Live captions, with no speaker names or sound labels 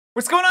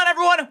What's going on,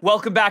 everyone?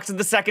 Welcome back to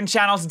the second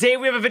channel. Today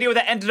we have a video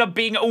that ended up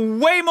being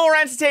way more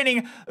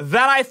entertaining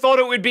than I thought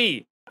it would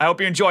be. I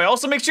hope you enjoy.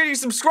 Also, make sure you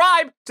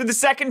subscribe to the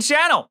second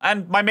channel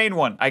and my main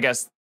one, I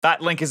guess.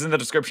 That link is in the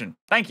description.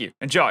 Thank you.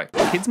 Enjoy.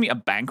 Kids meet a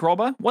bank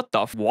robber? What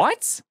the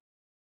what?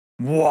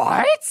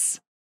 What?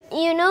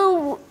 You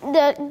know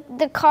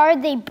the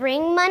car they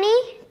bring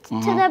money to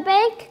the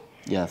bank?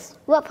 Yes.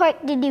 What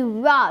part did you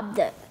rob?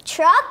 The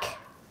truck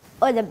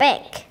or the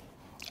bank?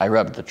 I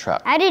robbed the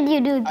truck. How did you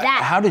do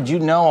that? How did you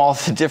know all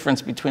the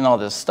difference between all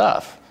this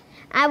stuff?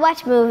 I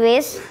watch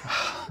movies.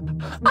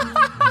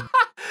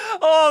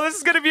 Oh, this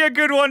is gonna be a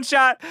good one,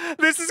 chat.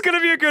 This is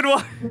gonna be a good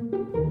one.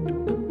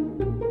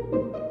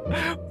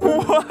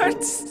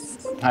 What?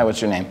 Hi, what's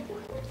your name?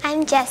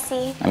 I'm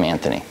Jessie. I'm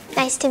Anthony.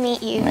 Nice to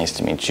meet you. Nice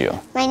to meet you.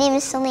 My name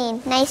is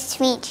Celine. Nice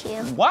to meet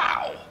you.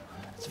 Wow,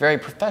 it's very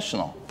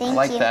professional. Thank I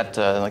like you.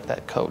 I like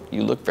that coat.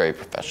 You look very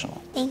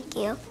professional. Thank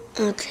you.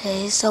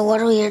 Okay, so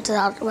what are we here to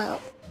talk about?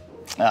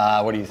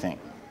 What do you think?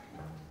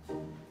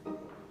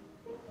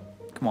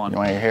 Come on. You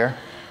want to hear?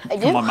 I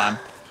do. Come on, man.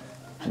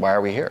 Why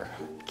are we here?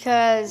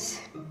 Because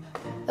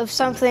of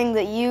something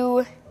that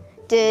you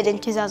did in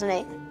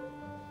 2008.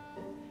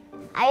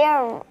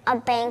 Are you a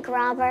bank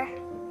robber?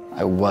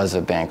 I was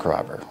a bank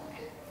robber.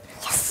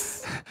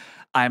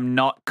 I'm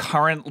not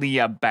currently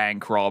a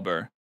bank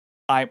robber.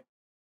 I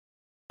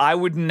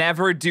would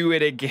never do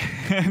it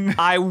again.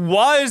 I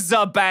was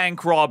a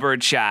bank robber,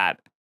 chat.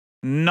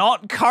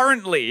 Not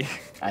currently.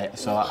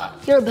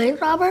 You're a bank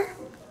robber?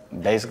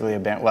 Basically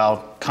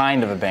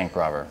kind of a bank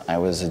robber. I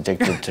was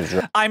addicted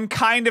to I'm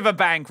kind of a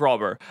bank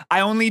robber.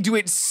 I only do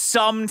it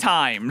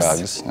sometimes.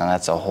 drugs. Now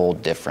that's a whole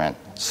different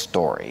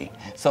story.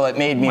 So it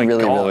made me my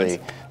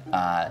really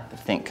God.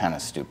 think kind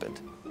of stupid.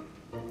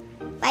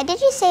 Why did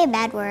you say a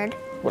bad word?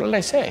 What did I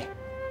say?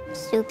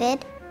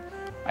 Stupid.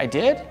 I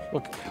did?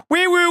 Look,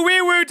 Wee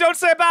woo, don't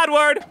say a bad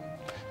word.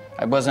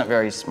 I wasn't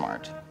very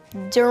smart.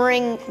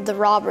 During the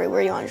robbery,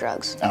 were you on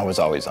drugs? I was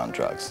always on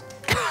drugs.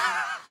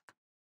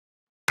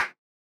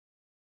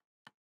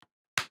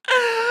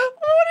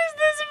 What is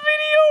this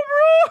video,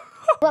 bro?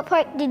 What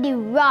part did you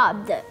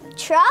rob? The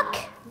truck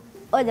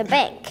or the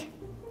bank?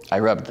 I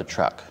robbed the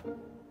truck.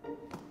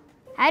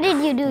 How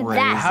did you do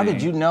that? How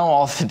did you know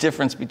all the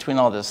difference between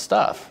all this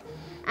stuff?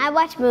 I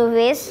watch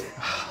movies.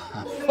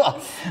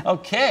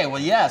 Okay,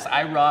 well, yes,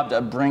 I robbed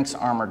a Brinks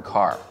armored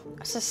car.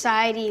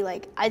 Society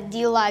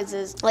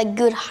idealizes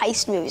good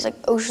heist movies like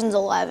Ocean's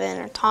 11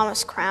 or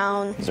Thomas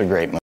Crown. These are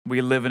great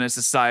We live in a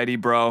society,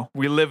 bro.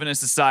 We live in a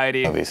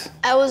society. movies.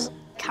 I was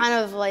kind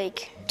of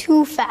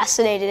too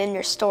fascinated in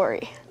your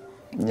story.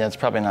 Yeah, it's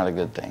probably not a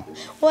good thing.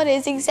 What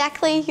is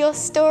exactly your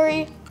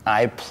story?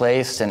 I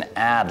placed an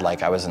ad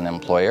like I was an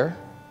employer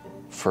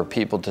for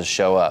people to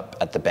show up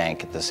at the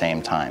bank at the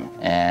same time.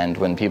 And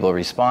when people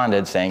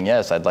responded saying,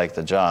 yes, I'd like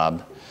the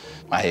job,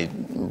 I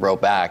wrote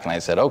back and I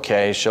said,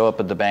 okay, show up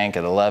at the bank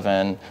at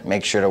 11,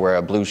 make sure to wear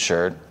a blue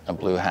shirt, a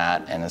blue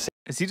hat, and a...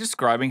 Is he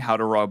describing how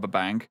to rob a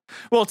bank?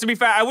 Well, to be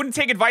fair, I wouldn't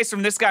take advice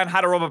from this guy on how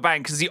to rob a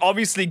bank because he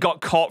obviously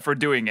got caught for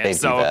doing it. Safety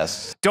So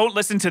vest. don't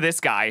listen to this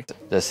guy.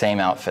 The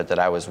same outfit that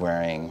I was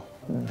wearing.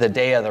 The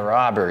day of the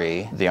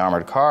robbery, the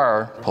armored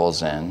car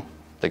pulls in,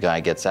 the guy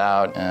gets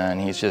out, and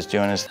he's just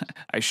doing his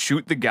I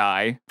shoot the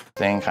guy.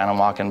 thing, kind of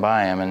walking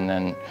by him, and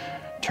then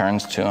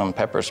turns to him,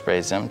 pepper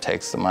sprays him,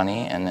 takes the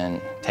money, and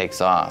then takes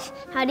off.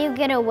 How do you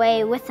get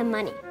away with the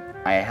money?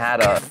 I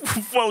had a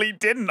Well, he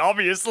didn't,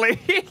 obviously.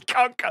 He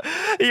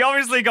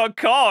obviously got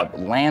caught.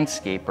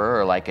 landscaper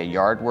or a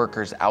yard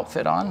worker's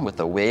outfit on with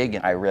a wig.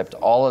 I ripped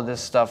all of this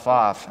stuff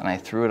off and I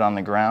threw it on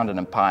the ground in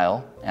a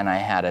pile, and I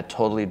had a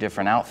totally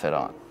different outfit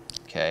on,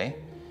 okay?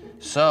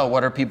 So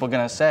what are people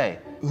gonna say?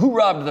 Who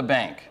robbed the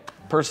bank?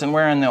 Person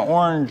wearing the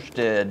orange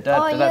did.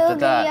 Da, da, da,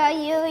 da, da.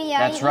 you.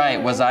 That's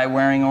right. Was I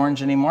wearing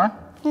orange anymore?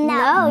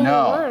 No, you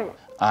No. weren't.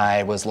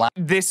 I was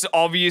This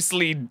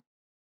obviously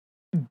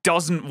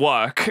doesn't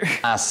work.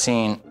 last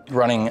seen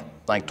running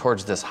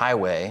towards this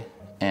highway,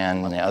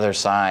 and on the other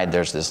side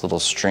there's this little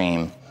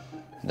stream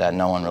that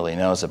no one really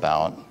knows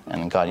about.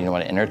 And God, you know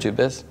what an inner tube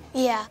is?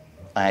 Yeah.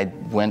 I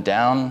went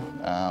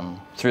down,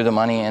 threw the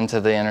money into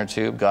the inner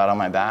tube, got on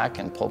my back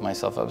and pulled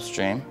myself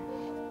upstream.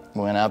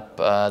 Went up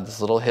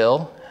this little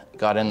hill,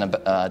 got in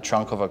the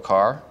trunk of a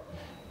car,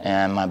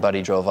 and my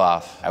buddy drove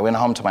off. I went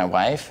home to my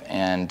wife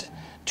and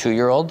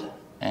 2-year-old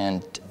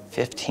and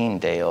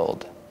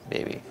 15-day-old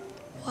baby.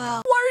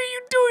 Wow. Why are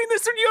you doing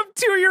this when you have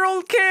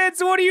 2-year-old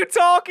kids? What are you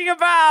talking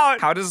about?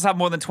 How does this have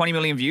more than 20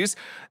 million views?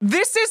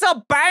 This is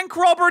a bank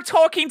robber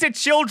talking to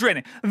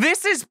children.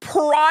 This is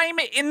prime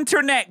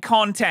internet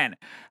content.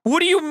 What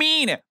do you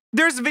mean?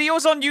 There's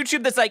videos on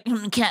YouTube that's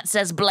cat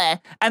says bleh,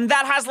 and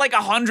that has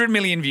 100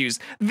 million views.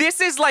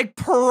 This is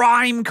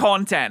prime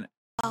content.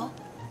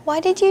 Why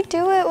did you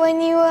do it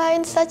when you were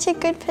in such a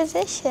good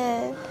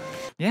position?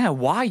 Yeah,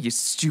 why, you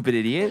stupid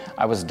idiot?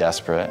 I was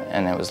desperate,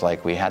 and it was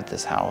we had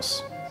this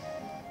house.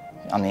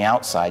 On the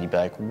outside, you'd be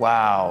like,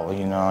 wow,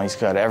 he's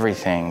got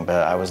everything,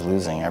 but I was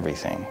losing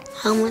everything.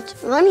 How much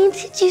money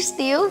did you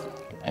steal?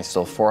 I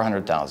stole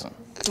 $400,000.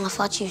 I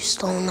thought you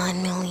stole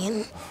 9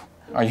 million.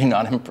 Are you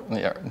not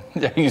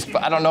impressed?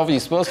 I don't know if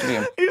he's supposed to be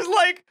impressed. He's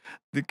like,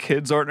 the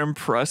kids aren't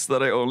impressed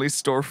that I only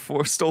stole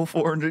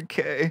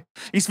 400K.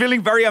 He's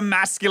feeling very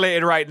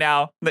emasculated right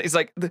now. He's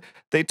like,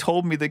 they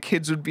told me the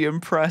kids would be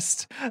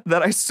impressed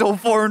that I stole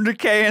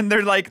 400K, and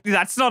they're like,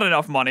 that's not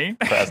enough money.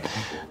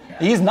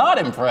 He's not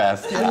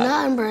impressed. I'm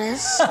not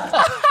impressed.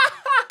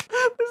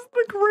 This is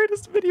the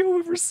greatest video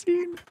I've ever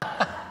seen.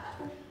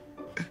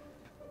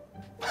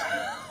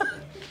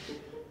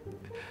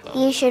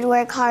 You should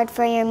work hard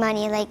for your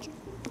money, like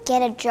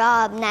get a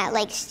job, not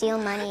like steal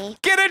money.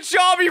 Get a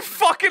job, you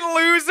fucking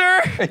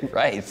loser!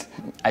 Right.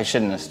 I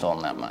shouldn't have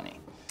stolen that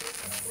money.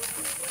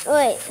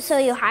 Wait, so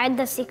you hide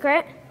the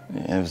secret?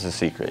 It was a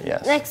secret,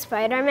 yes. Like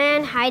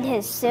Spider-Man hide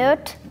his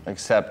suit?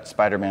 Except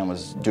Spider-Man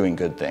was doing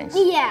good things.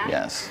 Yeah.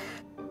 Yes.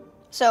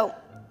 So,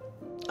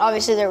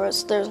 obviously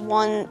there's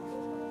one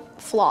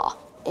flaw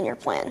in your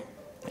plan.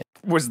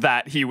 Was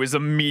that he was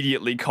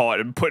immediately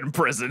caught and put in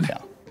prison. Yeah.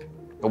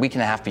 A week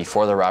and a half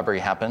before the robbery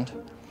happened,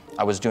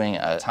 I was doing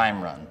a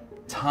time run.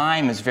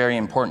 Time is very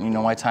important. You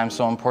know why time's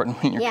so important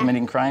when you're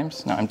committing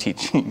crimes? No, I'm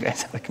teaching you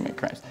guys how to commit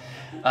crimes.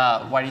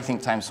 Why do you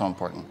think time's so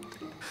important?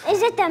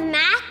 Is it the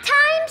math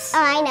times?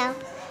 Oh, I know.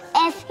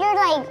 If you're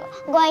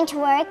like going to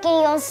work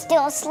and you're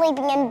still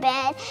sleeping in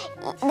bed,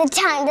 the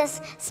time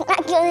just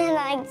smack you in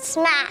like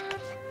smack.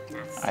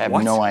 I have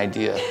no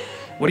idea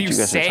what you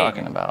guys are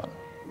talking about.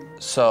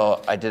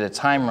 So I did a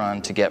time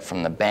run to get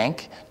from the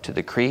bank to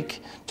the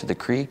creek, to the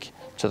creek,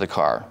 to the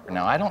car.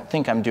 Now, I don't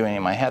think I'm doing it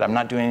in my head. I'm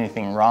not doing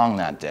anything wrong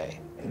that day.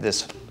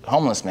 This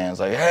homeless man's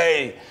like,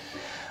 hey,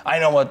 I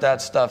know what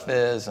that stuff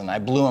is, and I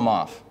blew him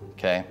off,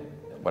 okay?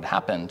 What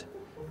happened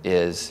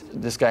is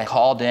this guy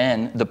called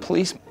in the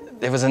police.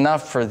 It was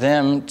enough for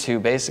them to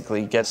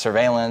basically get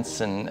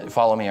surveillance and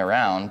follow me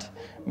around.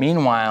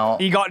 Meanwhile,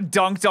 he got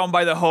dunked on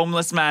by the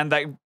homeless man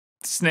that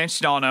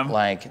snitched on him.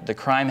 Like, the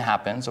crime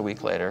happens a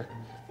week later,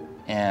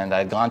 and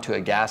I'd gone to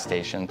a gas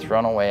station,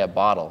 thrown away a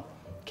bottle.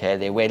 Okay,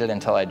 they waited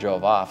until I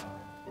drove off,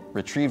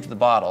 retrieved the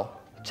bottle,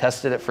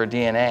 tested it for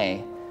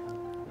DNA.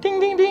 Ding,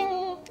 ding,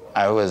 ding.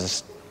 I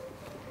was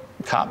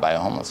caught by a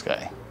homeless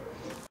guy.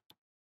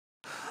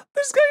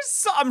 This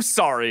guy's, I'm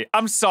sorry.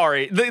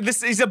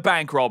 He's a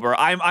bank robber.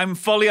 I'm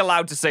fully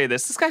allowed to say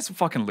this. This guy's a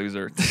fucking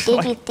loser.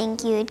 Did you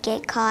think you would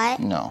get caught?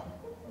 No.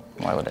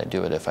 Why would I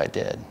do it if I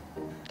did?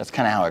 That's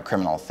kind of how a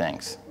criminal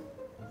thinks.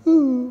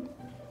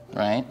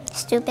 Right?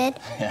 Stupid.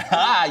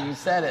 You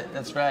said it.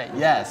 That's right.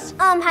 Yes.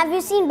 Have you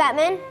seen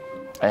Batman?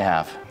 I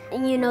have.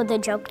 You know the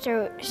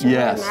Joker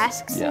wearing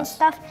masks and Yes.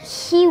 stuff?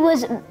 He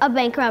was a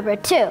bank robber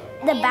too.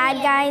 The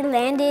bad guy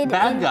landed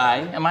Bad guy?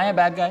 Am I a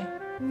bad guy?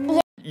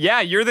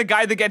 Yeah, you're the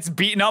guy that gets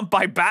beaten up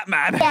by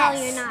Batman. No,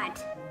 you're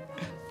not.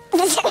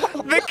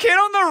 The kid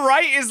on the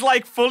right is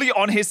like fully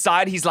on his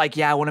side. He's like,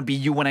 yeah, I want to be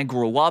you when I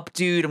grow up,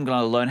 dude. I'm going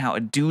to learn how to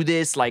do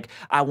this. Like,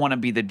 I want to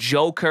be the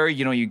Joker.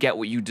 You know, you get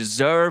what you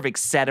deserve,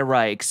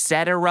 etc.,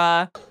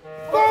 etc.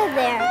 They're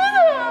there.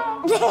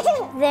 They're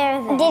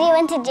there. Did you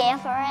went to jail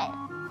for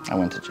it? I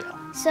went to jail.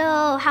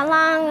 So how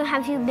long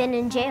have you been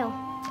in jail?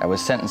 I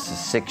was sentenced to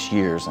 6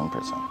 years in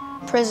prison.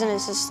 Prison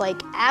is this like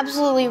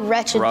absolutely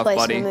wretched Rough, place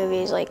buddy. in the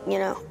movies. Like, you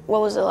know, what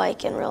was it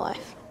like in real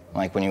life?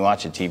 Like when you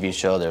watch a TV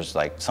show, there's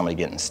like somebody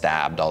getting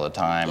stabbed all the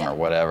time or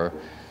whatever.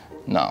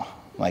 No,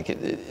 like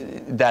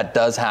that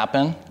does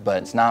happen,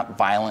 but it's not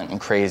violent and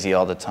crazy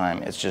all the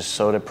time. It's just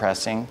so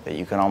depressing that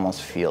you can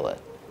almost feel it.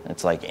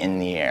 It's like in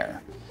the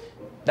air.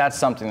 That's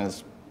something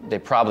they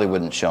probably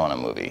wouldn't show in a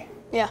movie.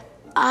 Yeah.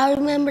 I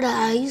remember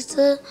that I used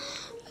to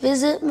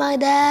visit my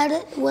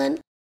dad when...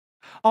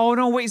 Oh,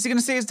 no, wait, is he going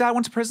to say his dad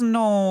went to prison?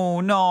 No,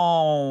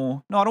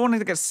 I don't want him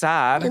to get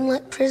sad. in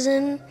like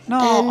prison. No.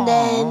 And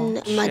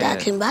then my dad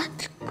shit. came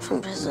back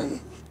from prison.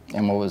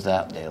 And what was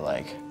that day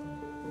like?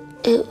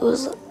 It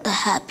was the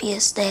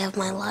happiest day of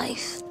my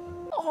life.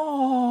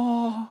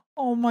 Oh,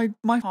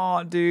 my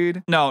heart,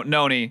 dude. No,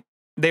 Noni.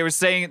 They were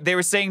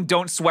saying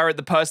don't swear at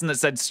the person that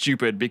said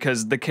stupid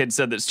because the kid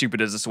said that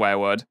stupid is a swear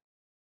word.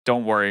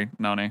 Don't worry,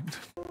 Noni.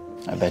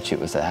 I bet you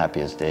it was the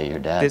happiest day your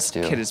dad This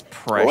too. kid is What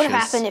precious. would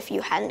have happened if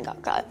you hadn't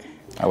got caught?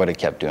 I would have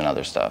kept doing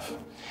other stuff.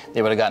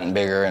 They would have gotten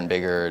bigger and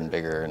bigger and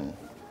bigger and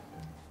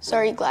So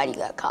are you glad you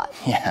got caught?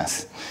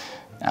 yes,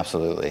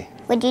 absolutely.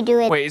 Would you do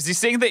it Wait, is he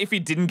saying that if he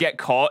didn't get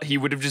caught, he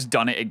would have just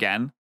done it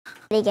again?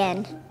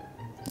 again?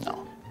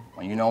 No.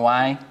 Well, you know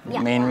why? The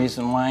main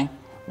reason why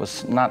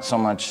was not so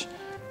much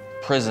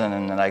prison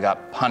and that I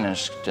got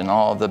punished and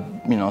all the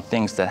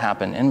things that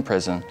happen in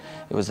prison.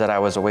 It was that I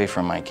was away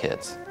from my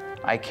kids.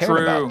 I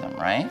cared about them,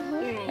 right?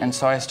 And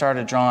so I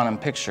started drawing them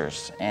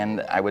pictures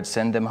and I would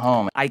send them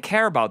home. I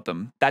care about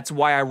them. That's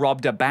why I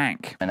robbed a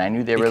bank. And I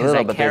knew they were Because I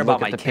little, but care they'd about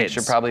look my at the kids.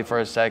 picture probably for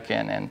a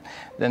second and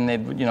then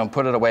they'd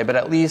put it away. But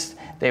at least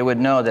they would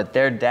know that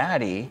their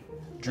daddy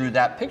drew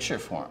that picture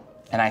for them.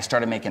 And I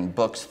started making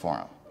books for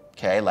them,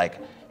 okay? Like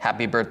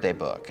happy birthday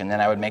book. And then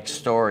I would make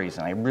stories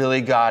and I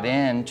really got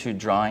into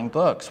drawing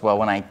books. Well,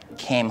 when I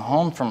came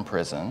home from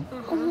prison,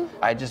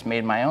 I just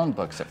made my own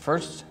books. At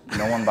first,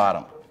 no one bought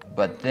them.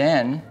 But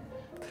then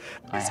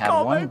I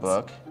had one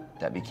book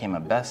that became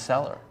a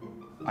bestseller.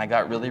 I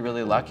got really,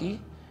 really lucky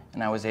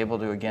and I was able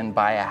to again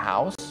buy a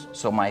house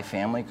so my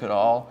family could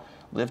all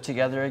live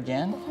together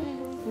again.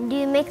 Do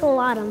you make a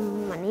lot of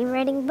money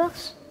writing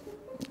books?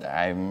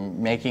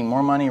 I'm making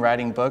more money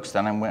writing books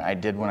than I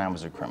did when I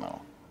was a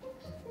criminal.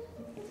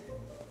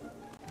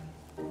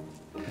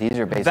 These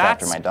are based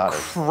after my daughters.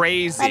 That's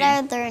crazy. What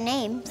are their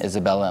names?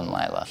 Isabella and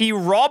Lila. He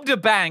robbed a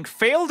bank,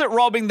 failed at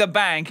robbing the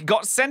bank,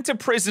 got sent to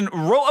prison,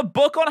 wrote a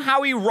book on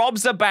how he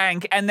robs a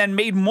bank, and then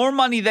made more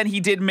money than he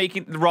did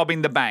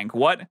robbing the bank.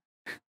 What?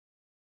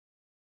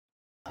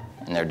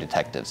 And they're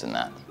detectives in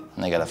that.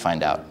 And they gotta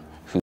find out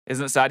who.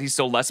 Isn't it sad he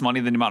stole less money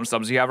than the amount of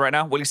subs you have right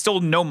now? Well, he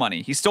stole no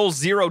money. He stole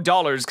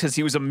 $0 because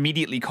he was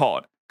immediately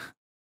caught.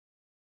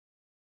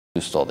 Who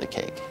stole the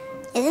cake.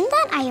 Isn't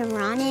that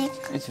ironic?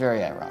 It's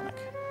very ironic.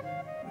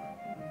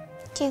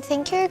 Do you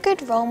think you're a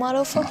good role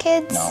model for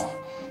kids? No.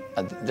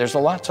 There's a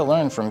lot to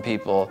learn from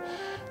people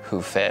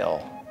who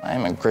fail. I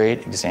am a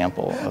great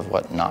example of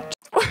what not to.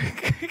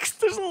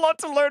 There's a lot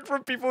to learn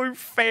from people who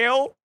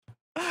fail.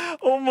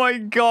 Oh my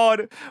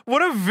god.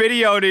 What a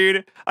video,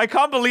 dude. I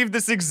can't believe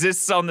this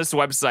exists on this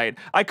website.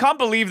 I can't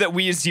believe that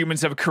we as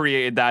humans have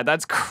created that.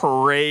 That's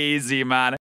crazy, man.